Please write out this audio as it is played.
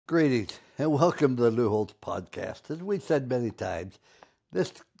Greetings and welcome to the Lou Holtz podcast. As we've said many times,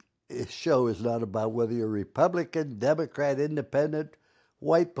 this show is not about whether you're Republican, Democrat, Independent,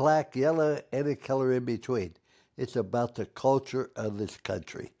 white, black, yellow, any color in between. It's about the culture of this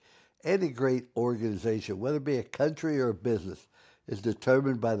country. Any great organization, whether it be a country or a business, is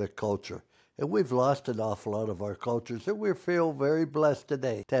determined by the culture. And we've lost an awful lot of our cultures, and we feel very blessed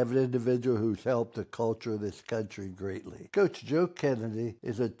today to have an individual who's helped the culture of this country greatly. Coach Joe Kennedy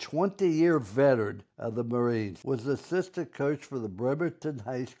is a 20-year veteran of the Marines, was assistant coach for the Bremerton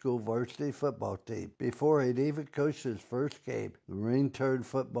High School varsity football team. Before he'd even coached his first game, the Marine-turned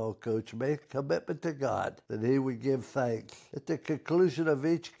football coach made a commitment to God that he would give thanks at the conclusion of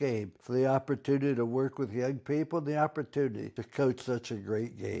each game for the opportunity to work with young people and the opportunity to coach such a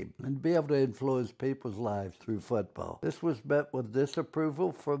great game and be able to influence people's lives through football. This was met with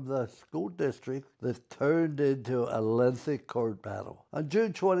disapproval from the school district that turned into a lengthy court battle. On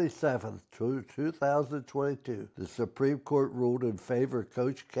June 27th, 2022, the Supreme Court ruled in favor of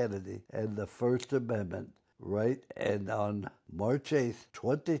Coach Kennedy and the First Amendment right, and on March 8th,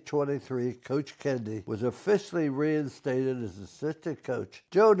 2023, Coach Kennedy was officially reinstated as assistant coach.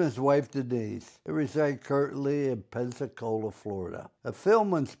 Joe and his wife Denise reside currently in Pensacola, Florida. A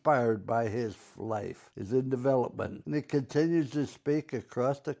film inspired by his life is in development, and he continues to speak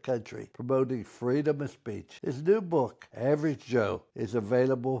across the country, promoting freedom of speech. His new book, Average Joe, is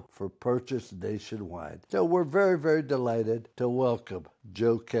available for purchase nationwide. So we're very, very delighted to welcome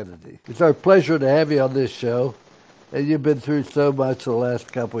Joe Kennedy. It's our pleasure to have you on this show. And you've been through so much the last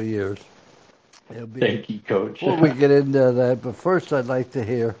couple of years. Thank you, Coach. Before we get into that, but first I'd like to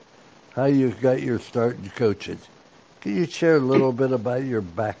hear how you got your start in coaching. Can you share a little bit about your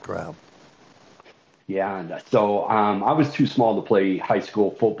background? Yeah, so I was too small to play high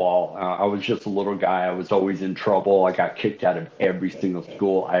school football. I was just a little guy. I was always in trouble. I got kicked out of every single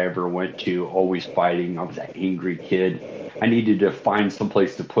school I ever went to, always fighting. I was an angry kid. I needed to find some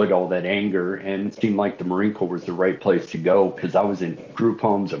place to put all that anger, and it seemed like the Marine Corps was the right place to go because I was in group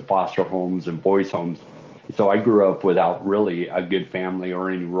homes and foster homes and boys' homes. So I grew up without really a good family or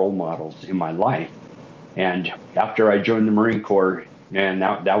any role models in my life. And after I joined the Marine Corps, and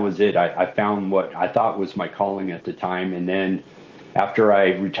that was it. I found what I thought was my calling at the time. And then after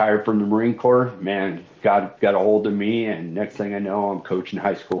I retired from the Marine Corps, man, God got a hold of me, and next thing I know, I'm coaching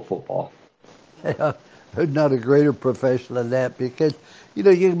high school football. Yeah, not a greater profession than that because, you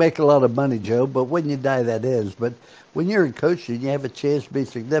can make a lot of money, Joe, but when you die, that is. But when you're in coaching, you have a chance to be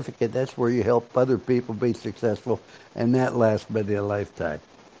significant. That's where you help other people be successful, and that lasts many a lifetime.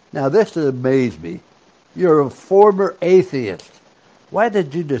 Now, this has amazed me. You're a former atheist. Why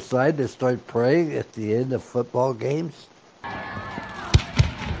did you decide to start praying at the end of football games?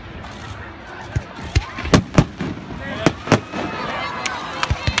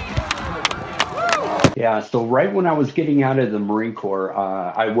 Yeah, so right when I was getting out of the Marine Corps,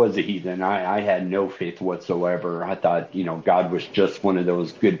 I was a heathen. I had no faith whatsoever. I thought, God was just one of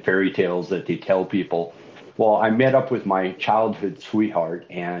those good fairy tales that they tell people. Well, I met up with my childhood sweetheart,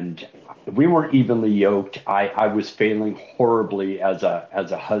 and we weren't evenly yoked. I was failing horribly as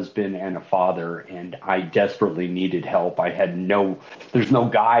a husband and a father, and I desperately needed help. There's no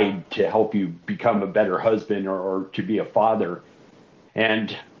guide to help you become a better husband or to be a father.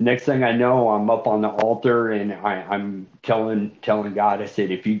 And next thing I know, I'm up on the altar and I'm telling God, I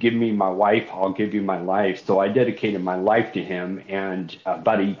said, if you give me my wife, I'll give you my life. So I dedicated my life to him. And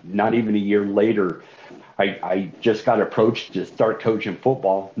not even a year later, I just got approached to start coaching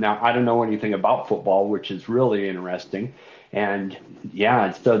football. Now, I don't know anything about football, which is really interesting. And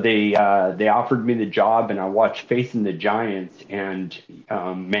yeah, so they offered me the job, and I watched Facing the Giants. And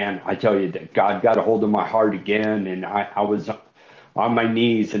man, I tell you that God got a hold of my heart again, and I was on my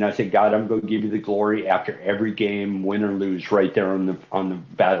knees, and I said, God, I'm going to give you the glory after every game, win or lose, right there on the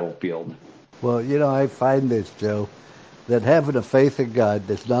battlefield. Well, I find this, Joe, that having a faith in God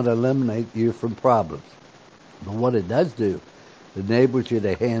does not eliminate you from problems. But what it does do, it enables you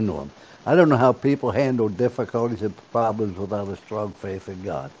to handle them. I don't know how people handle difficulties and problems without a strong faith in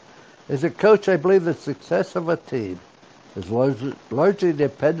God. As a coach, I believe the success of a team is largely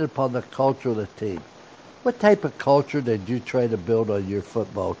dependent upon the culture of the team. What type of culture did you try to build on your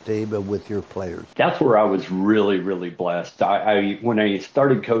football team and with your players? That's where I was really, really blessed. When I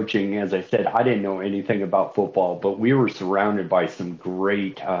started coaching, as I said, I didn't know anything about football, but we were surrounded by some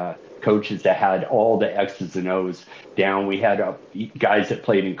great coaches that had all the X's and O's down. We had guys that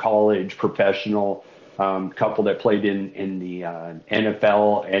played in college, professional, couple that played in the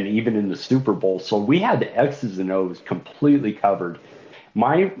NFL and even in the Super Bowl. So we had the X's and O's completely covered.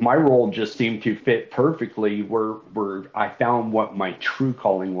 my role just seemed to fit perfectly where I found what my true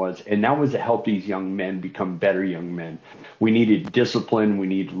calling was, and that was to help these young men become better young men. We needed discipline, we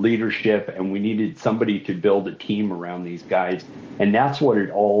needed leadership, and we needed somebody to build a team around these guys. And that's what it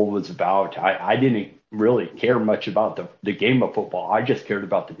all was about. I didn't really care much about the game of football. I just cared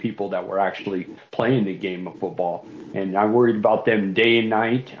about the people that were actually playing the game of football. And I worried about them day and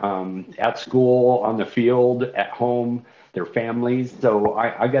night, at school, on the field, at home, their families. So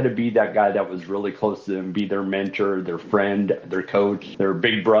I got to be that guy that was really close to them, be their mentor, their friend, their coach, their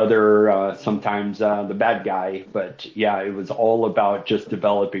big brother, sometimes the bad guy. But yeah, it was all about just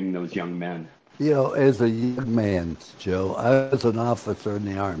developing those young men. You know, as a young man, Joe, I was an officer in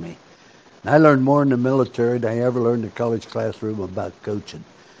the Army. And I learned more in the military than I ever learned in the college classroom about coaching.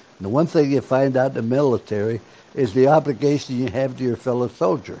 And the one thing you find out in the military is the obligation you have to your fellow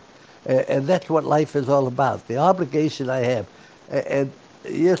soldier. And that's what life is all about, the obligation I have. And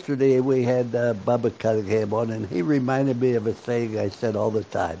yesterday we had Bubba Cunningham on, and he reminded me of a saying I said all the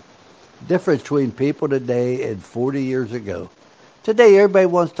time. Difference between people today and 40 years ago. Today everybody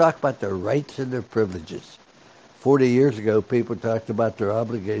wants to talk about their rights and their privileges. 40 years ago, people talked about their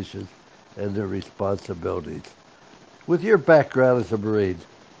obligations and their responsibilities. With your background as a Marine,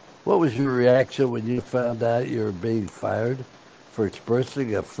 what was your reaction when you found out you were being fired for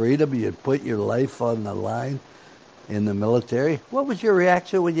expressing a freedom? You'd put your life on the line in the military. What was your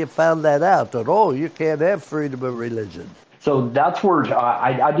reaction when you found that out? That, oh, you can't have freedom of religion. So that's where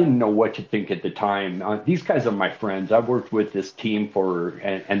I didn't know what to think at the time. These guys are my friends. I've worked with this team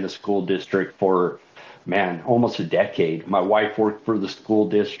and the school district for, man, almost a decade. My wife worked for the school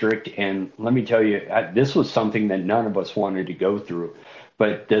district, and let me tell you, this was something that none of us wanted to go through.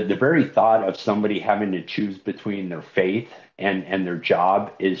 But the very thought of somebody having to choose between their faith and their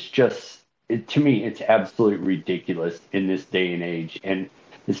job is just, to me, it's absolutely ridiculous in this day and age. And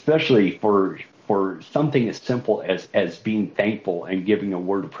especially for something as simple as being thankful and giving a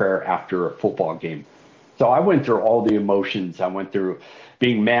word of prayer after a football game. So I went through all the emotions. I went through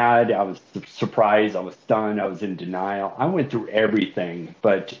being mad. I was surprised. I was stunned. I was in denial. I went through everything,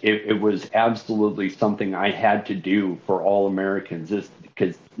 but it was absolutely something I had to do for all Americans,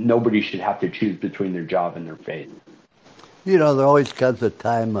 because nobody should have to choose between their job and their faith. You know, there always comes a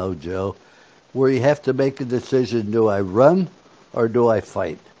time, though, Joe, where you have to make a decision. Do I run or do I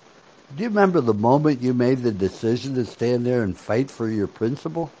fight? Do you remember the moment you made the decision to stand there and fight for your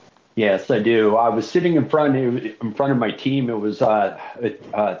principle? Yes, I do. I was sitting in front of my team. It was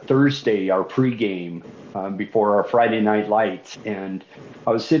Thursday, our pregame before our Friday night lights, and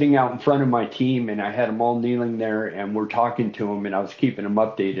I was sitting out in front of my team, and I had them all kneeling there, and we're talking to them, and I was keeping them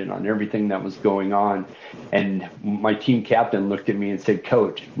updated on everything that was going on. And my team captain looked at me and said,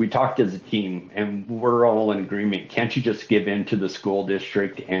 "Coach, we talked as a team, and we're all in agreement. Can't you just give in to the school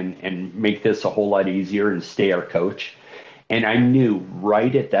district and make this a whole lot easier and stay our coach?" And I knew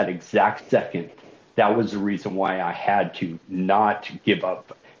right at that exact second, that was the reason why I had to not give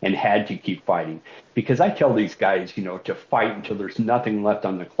up and had to keep fighting. Because I tell these guys, to fight until there's nothing left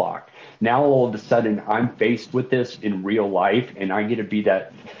on the clock. Now, all of a sudden, I'm faced with this in real life, and I get to be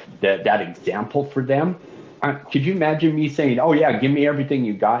that example for them. Could you imagine me saying, "Oh, yeah, give me everything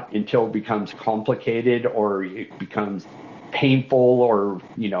you got," until it becomes complicated or it becomes painful or,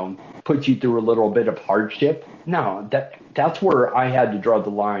 puts you through a little bit of hardship? No, that's where I had to draw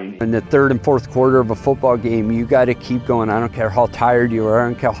the line. In the third and fourth quarter of a football game, you got to keep going. I don't care how tired you are. I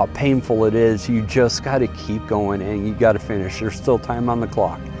don't care how painful it is. You just got to keep going, and you got to finish. There's still time on the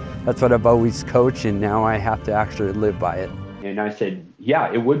clock. That's what I've always coached, and now I have to actually live by it. And I said,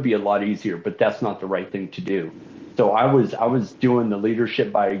 yeah, it would be a lot easier, but that's not the right thing to do. So I was doing the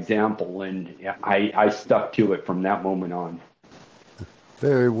leadership by example, and I stuck to it from that moment on.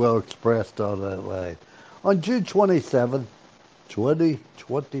 Very well expressed on that line. On June 27,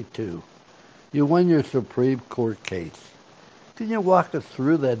 2022, you won your Supreme Court case. Can you walk us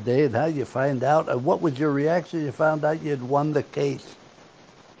through that day and how you find out? And what was your reaction you found out you had won the case?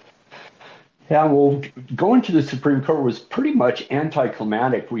 Yeah, well, going to the Supreme Court was pretty much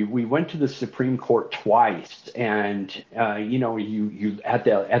anticlimactic. We went to the Supreme Court twice, and you at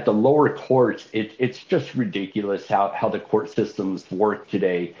the lower courts, it's just ridiculous how the court systems work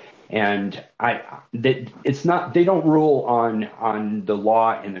today. And they don't rule on the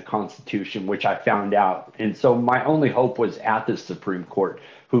law and the Constitution, which I found out. And so my only hope was at the Supreme Court,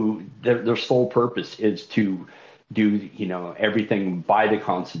 who their sole purpose is to do everything by the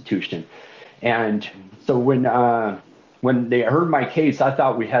Constitution. And so when they heard my case, I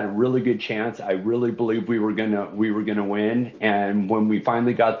thought we had a really good chance. I really believed we were gonna win. And when we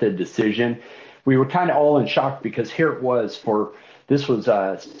finally got the decision, we were kind of all in shock, because here it was, for this was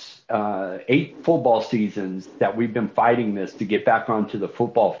 8 football seasons that we've been fighting this to get back onto the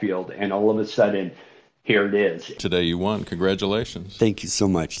football field, and all of a sudden, here it is. Today you won. Congratulations. Thank you so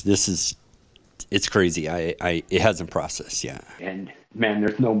much. It's crazy. It hasn't processed yet. And man,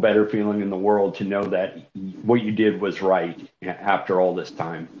 there's no better feeling in the world to know that what you did was right after all this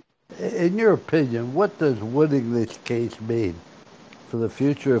time. In your opinion, what does winning this case mean for the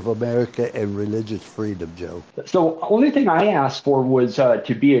future of America and religious freedom, Joe? So the only thing I asked for was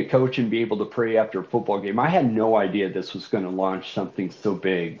to be a coach and be able to pray after a football game. I had no idea this was going to launch something so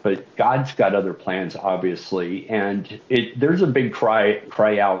big, but God's got other plans, obviously. And there's a big cry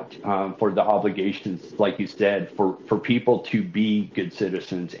out for the obligations, like you said, for people to be good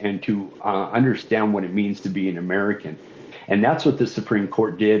citizens and to understand what it means to be an American. And that's what the Supreme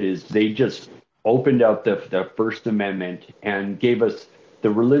Court did, is they just opened up the First Amendment and gave us the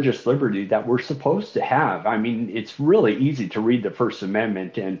religious liberty that we're supposed to have. I mean, it's really easy to read the First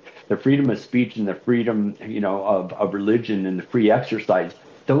Amendment, and the freedom of speech and the freedom, of religion and the free exercise.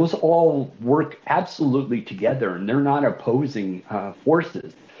 Those all work absolutely together, and they're not opposing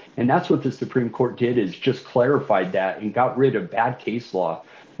forces. And that's what the Supreme Court did, is just clarified that and got rid of bad case law,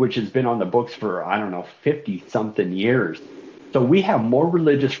 which has been on the books for, 50-something years. So we have more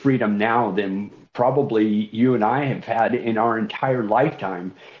religious freedom now than probably you and I have had in our entire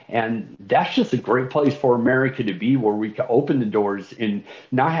lifetime. And that's just a great place for America to be, where we can open the doors and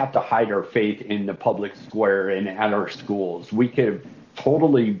not have to hide our faith in the public square and at our schools. We could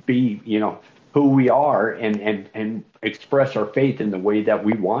totally be, who we are and express our faith in the way that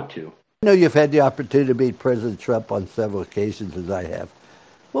we want to. I know you've had the opportunity to meet President Trump on several occasions, as I have.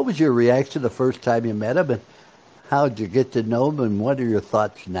 What was your reaction the first time you met him, and how did you get to know him, and what are your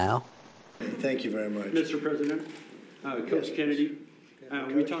thoughts now? Thank you very much. Mr. President, Coach Kennedy,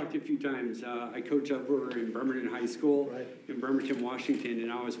 we talked a few times. I coach over in Bremerton High School in Bremerton, Washington,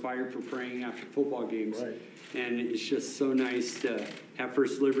 and I was fired for praying after football games. And it's just so nice to have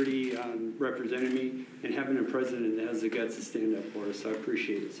First Liberty representing me and having a president that has the guts to stand up for us. So I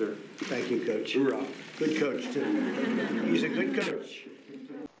appreciate it, sir. Thank you, Coach. Hoorah. Good coach, too. He's a good coach.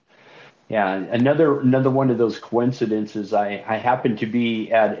 Yeah, another one of those coincidences. I happened to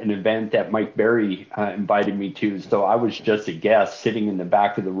be at an event that Mike Berry invited me to, so I was just a guest sitting in the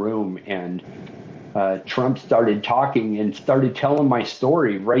back of the room, and Trump started talking and started telling my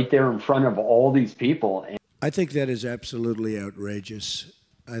story right there in front of all these people. I think that is absolutely outrageous.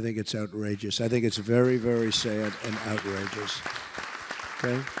 I think it's outrageous. I think it's very, very sad and outrageous.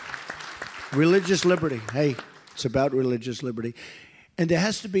 Okay? Religious liberty. Hey, it's about religious liberty. And there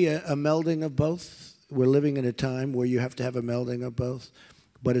has to be a melding of both. We're living in a time where you have to have a melding of both.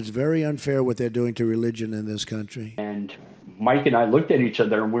 But it's very unfair what they're doing to religion in this country. And Mike and I looked at each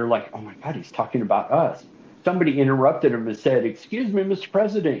other and we're like, oh my God, he's talking about us. Somebody interrupted him and said, excuse me, Mr.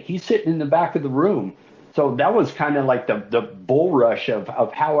 President, he's sitting in the back of the room. So that was kind of like the bull rush of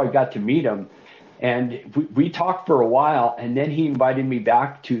how I got to meet him. And we talked for a while, and then he invited me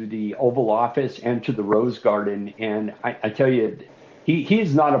back to the Oval Office and to the Rose Garden. And I tell you,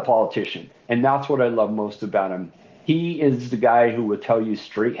 he's not a politician, and that's what I love most about him. He is the guy who will tell you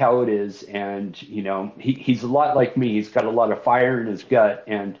straight how it is, and he's a lot like me. He's got a lot of fire in his gut,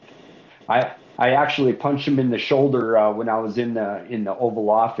 and I actually punched him in the shoulder when I was in the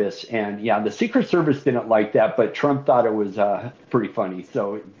Oval Office, and yeah, the Secret Service didn't like that, but Trump thought it was pretty funny.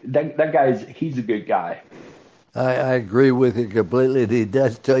 So that he's a good guy. I agree with you completely, and he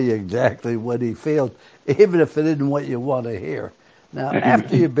does tell you exactly what he feels, even if it isn't what you want to hear. Now,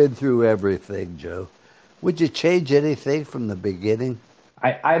 after you've been through everything, Joe, would you change anything from the beginning?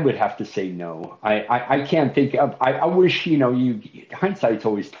 I would have to say no. I can't think of. I wish hindsight's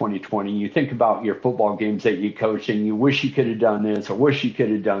always 20/20. You think about your football games that you coach, and you wish you could have done this or wish you could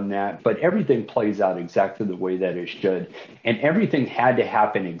have done that. But everything plays out exactly the way that it should, and everything had to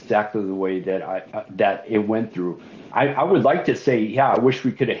happen exactly the way that it went through. I would like to say, yeah, I wish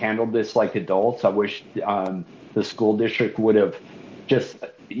we could have handled this like adults. I wish the school district would have just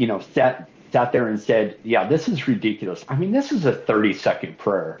sat there and said, yeah, this is ridiculous. I mean, this is a 30-second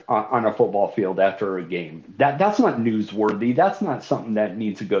prayer on a football field after a game. That's not newsworthy. That's not something that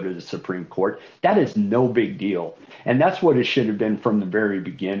needs to go to the Supreme Court. That is no big deal. And that's what it should have been from the very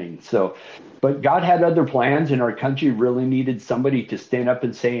beginning. So, but God had other plans, and our country really needed somebody to stand up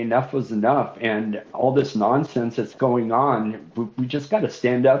and say enough was enough. And all this nonsense that's going on, we just got to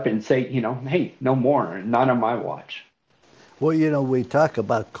stand up and say, hey, no more, not on my watch. Well, we talk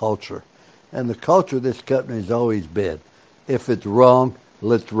about culture. And the culture of this country has always been, if it's wrong,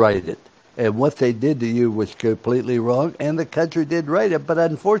 let's right it. And what they did to you was completely wrong, and the country did right it. But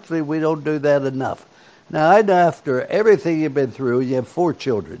unfortunately, we don't do that enough. Now, I know after everything you've been through, you have 4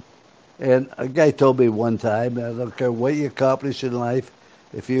 children. And a guy told me one time, I don't care what you accomplish in life,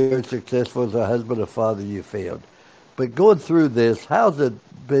 if you're successful as a husband or father, you failed. But going through this, how's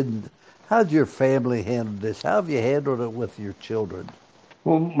your family handled this? How have you handled it with your children?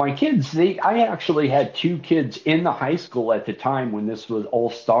 Well, my kids, I actually had 2 kids in the high school at the time when this was all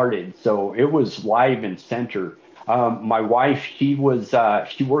started. So it was live and center. My wife, she worked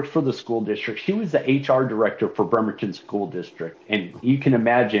for the school district. She was the HR director for Bremerton School District. And you can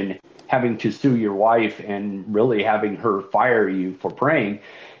imagine having to sue your wife and really having her fire you for praying.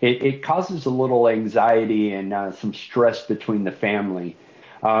 It causes a little anxiety and some stress between the family.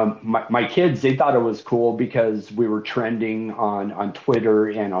 My kids, they thought it was cool because we were trending on Twitter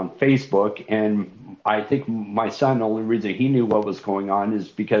and on Facebook. And I think my son, the only reason he knew what was going on is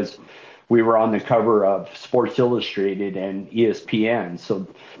because we were on the cover of Sports Illustrated and ESPN.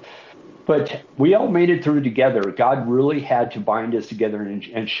 But we all made it through together. God really had to bind us together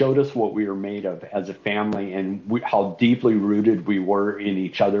and showed us what we were made of as a family and how deeply rooted we were in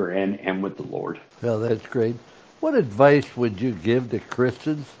each other and with the Lord. Well, that's great. What advice would you give to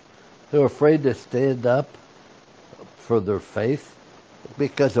Christians who are afraid to stand up for their faith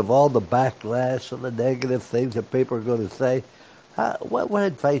because of all the backlash and the negative things that people are going to say? What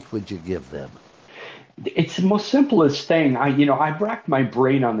advice would you give them? It's the most simplest thing. I've racked my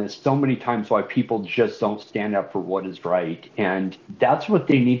brain on this so many times why people just don't stand up for what is right. And that's what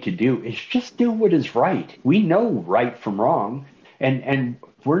they need to do is just do what is right. We know right from wrong. And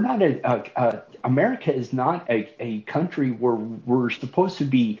we're not America is not a country where we're supposed to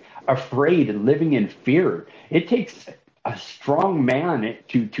be afraid and living in fear. It takes a strong man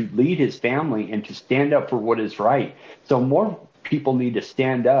to lead his family and to stand up for what is right. So more people need to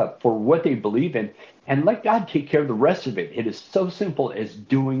stand up for what they believe in and let God take care of the rest of it. It is so simple as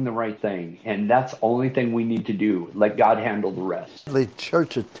doing the right thing. And that's the only thing we need to do. Let God handle the rest. The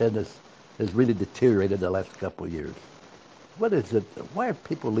church attendance has really deteriorated the last couple of years. What is it? Why are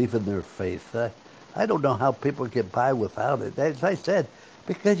people leaving their faith? I don't know how people get by without it. As I said,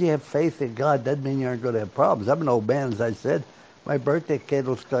 because you have faith in God doesn't mean you aren't going to have problems. I'm an old man, as I said. My birthday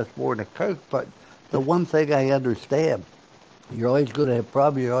candles cost more than a Coke, but the one thing I understand, you're always going to have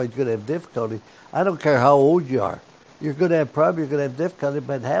problems, you're always going to have difficulty. I don't care how old you are. You're going to have problems, you're going to have difficulty,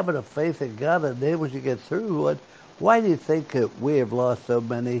 but having a faith in God enables you to get through it. Why do you think that we have lost so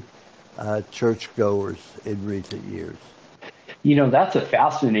many churchgoers in recent years? That's a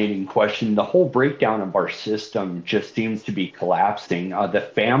fascinating question. The whole breakdown of our system just seems to be collapsing.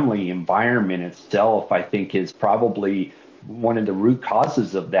 The family environment itself, I think, is probably one of the root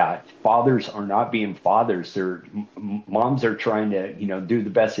causes of that. Fathers are not being fathers. Moms are trying to, do the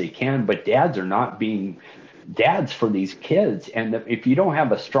best they can, but dads are not being dads for these kids. And if you don't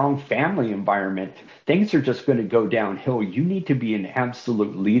have a strong family environment, things are just going to go downhill. You need to be an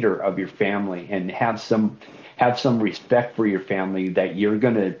absolute leader of your family and have some respect for your family, that you're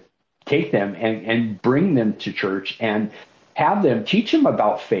going to take them and bring them to church and have them, teach them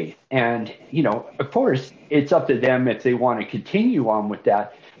about faith. And, of course, it's up to them if they want to continue on with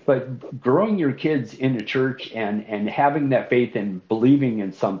that. But growing your kids in the church and having that faith and believing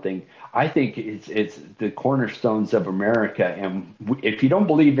in something, I think it's the cornerstones of America. And if you don't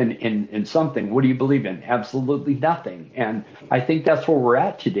believe in something, what do you believe in? Absolutely nothing. And I think that's where we're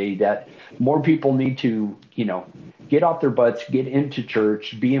at today, that more people need to, get off their butts, get into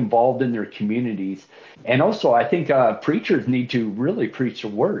church, be involved in their communities. And also, I think preachers need to really preach the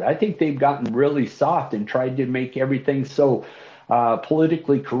word. I think they've gotten really soft and tried to make everything so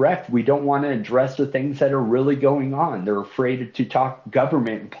politically correct. We don't want to address the things that are really going on. They're afraid to talk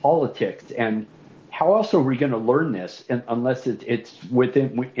government and politics. And how else are we going to learn this unless it's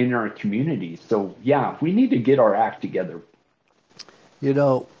in our communities? So, yeah, we need to get our act together.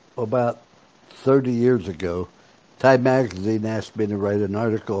 About 30 years ago, Time Magazine asked me to write an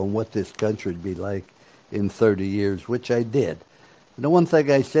article on what this country would be like in 30 years, which I did. And the one thing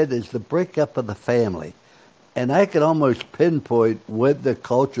I said is the breakup of the family. And I could almost pinpoint when the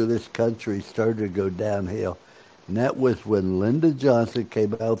culture of this country started to go downhill. And that was when Lyndon Johnson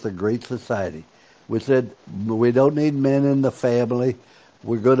came out with the Great Society. We said, we don't need men in the family.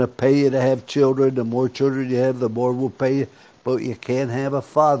 We're going to pay you to have children. The more children you have, the more we'll pay you. But you can't have a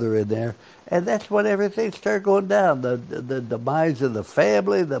father in there. And that's when everything started going down. The demise of the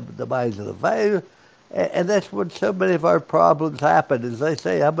family, the demise of the family. And that's when so many of our problems happened. As I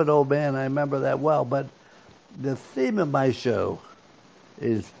say, I'm an old man. I remember that well. But the theme of my show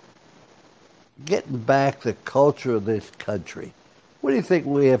is getting back the culture of this country. What do you think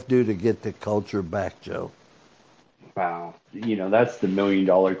we have to do to get the culture back, Joe? Wow. That's the $1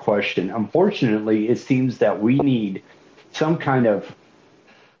 million question. Unfortunately, it seems that we need some kind of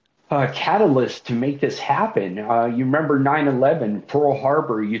catalyst to make this happen. You remember 9/11, Pearl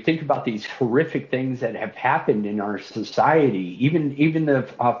Harbor. You think about these horrific things that have happened in our society, even the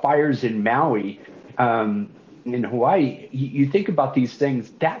fires in Maui, in Hawaii. You think about these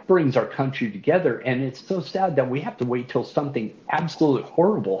things, that brings our country together. And it's so sad that we have to wait till something absolutely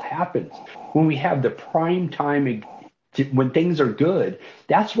horrible happens. When we have the prime time, when things are good,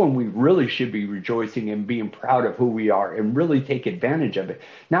 that's when we really should be rejoicing and being proud of who we are and really take advantage of it.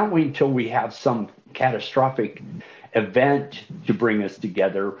 Not wait until we have some catastrophic event to bring us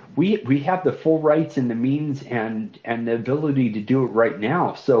together. We have the full rights and the means and the ability to do it right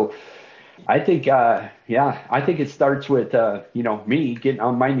now. So I think, I think it starts with, me getting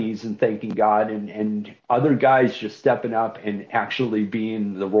on my knees and thanking God, and other guys just stepping up and actually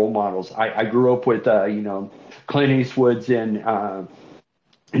being the role models. I grew up with, Clint Eastwood's and,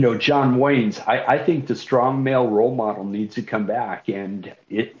 John Wayne's. I think the strong male role model needs to come back, and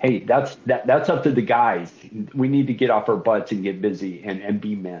that's up to the guys. We need to get off our butts and get busy and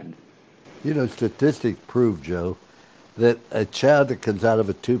be men. Statistics prove, Joe, that a child that comes out of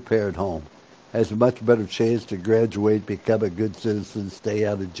a two-parent home has a much better chance to graduate, become a good citizen, stay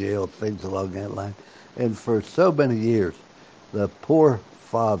out of jail, things along that line. And for so many years, the poor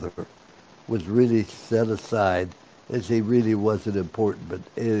father was really set aside, as he really wasn't important, but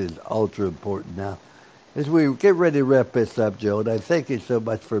it is ultra important now. As we get ready to wrap this up, Joe, and I thank you so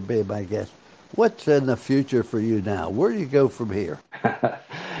much for being my guest, what's in the future for you now? Where do you go from here?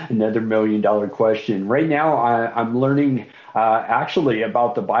 Another $1 million question. Right now, I'm learning actually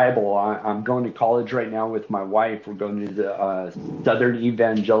about the Bible. I'm going to college right now with my wife. We're going to the Southern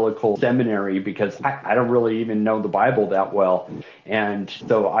Evangelical Seminary because I don't really even know the Bible that well. And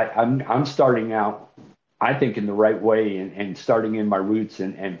so I'm starting out, I think, in the right way and starting in my roots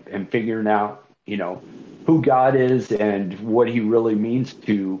and figuring out, who God is and what he really means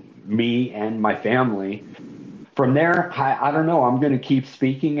to me and my family. From there, I don't know. I'm going to keep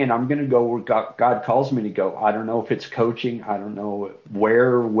speaking, and I'm going to go where God calls me to go. I don't know if it's coaching. I don't know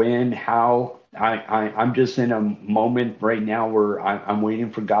where, when, how. I'm just in a moment right now where I'm waiting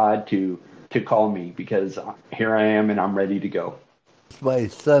for God to call me, because here I am, and I'm ready to go. My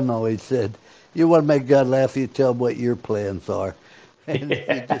son always said, you want to make God laugh, you tell him what your plans are. And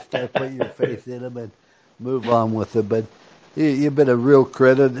you just start putting your faith in him and move on with it. But you've been a real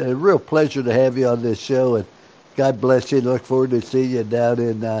credit and a real pleasure to have you on this show. And God bless you. Look forward to seeing you down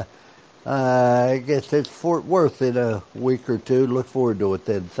in, I guess it's Fort Worth in a week or two. Look forward to it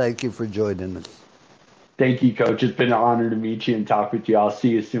then. Thank you for joining us. Thank you, Coach. It's been an honor to meet you and talk with you. I'll see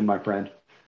you soon, my friend.